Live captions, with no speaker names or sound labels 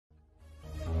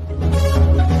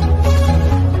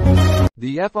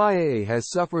The FIA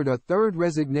has suffered a third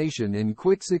resignation in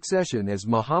quick succession as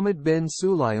M0hammed Ben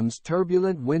Sulayem's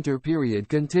turbulent winter period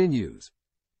continues.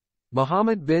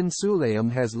 M0hammed Ben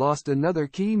Sulayem has lost another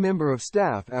key member of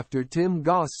staff after Tim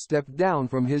Goss stepped down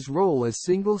from his role as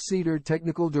single-seater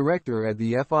technical director at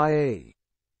the FIA.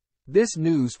 This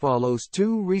news follows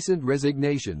two recent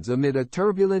resignations amid a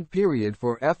turbulent period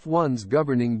for F1's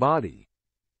governing body.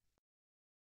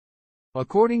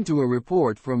 According to a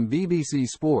report from BBC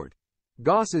Sport,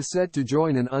 Goss is set to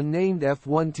join an unnamed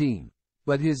F1 team,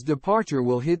 but his departure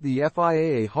will hit the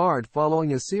FIA hard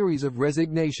following a series of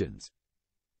resignations.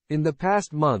 In the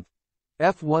past month,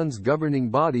 F1's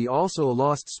governing body also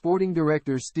lost sporting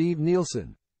director Steve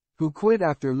Nielsen, who quit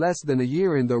after less than a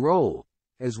year in the role,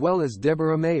 as well as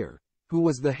Deborah Mayer, who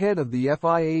was the head of the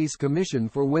FIA's Commission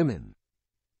for Women.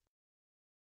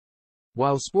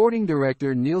 While sporting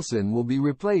director Nielsen will be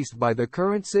replaced by the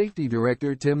current safety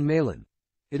director Tim Malin,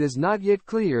 it is not yet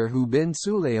clear who Ben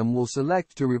Sulayem will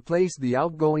select to replace the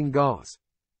outgoing Goss.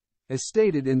 As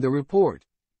stated in the report,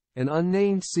 an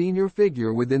unnamed senior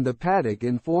figure within the paddock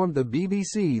informed the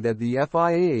BBC that the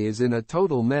FIA is in a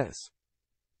total mess.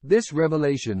 This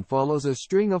revelation follows a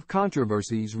string of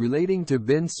controversies relating to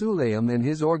Ben Sulayem and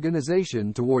his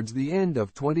organization towards the end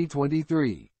of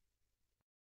 2023.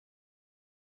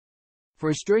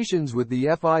 Frustrations with the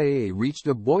FIA reached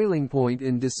a boiling point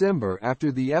in December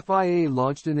after the FIA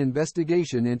launched an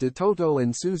investigation into Toto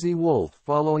and Susie Wolff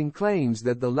following claims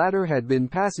that the latter had been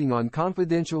passing on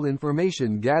confidential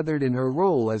information gathered in her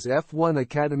role as F1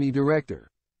 Academy Director.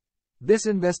 This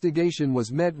investigation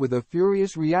was met with a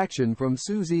furious reaction from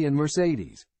Susie and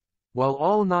Mercedes, while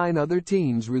all 9 other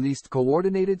teams released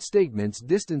coordinated statements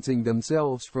distancing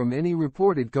themselves from any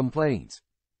reported complaints.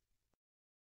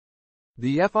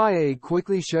 The FIA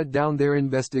quickly shut down their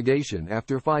investigation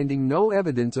after finding no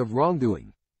evidence of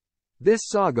wrongdoing. This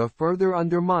saga further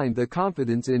undermined the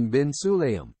confidence in Ben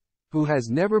Sulayem, who has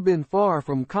never been far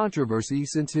from controversy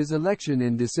since his election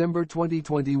in December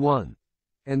 2021,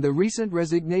 and the recent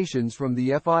resignations from the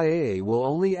FIA will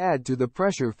only add to the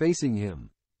pressure facing him.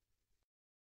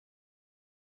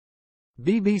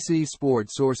 BBC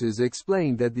Sport sources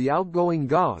explained that the outgoing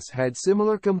Goss had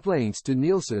similar complaints to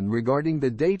Nielsen regarding the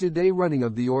day-to-day running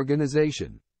of the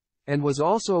organization, and was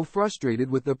also frustrated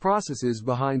with the processes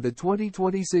behind the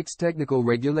 2026 technical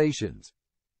regulations.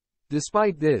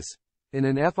 Despite this, in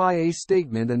an FIA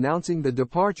statement announcing the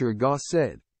departure, Goss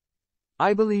said,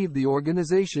 "I believe the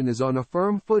organization is on a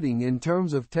firm footing in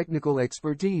terms of technical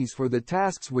expertise for the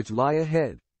tasks which lie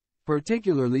ahead,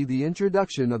 particularly the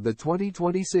introduction of the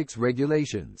 2026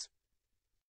 regulations."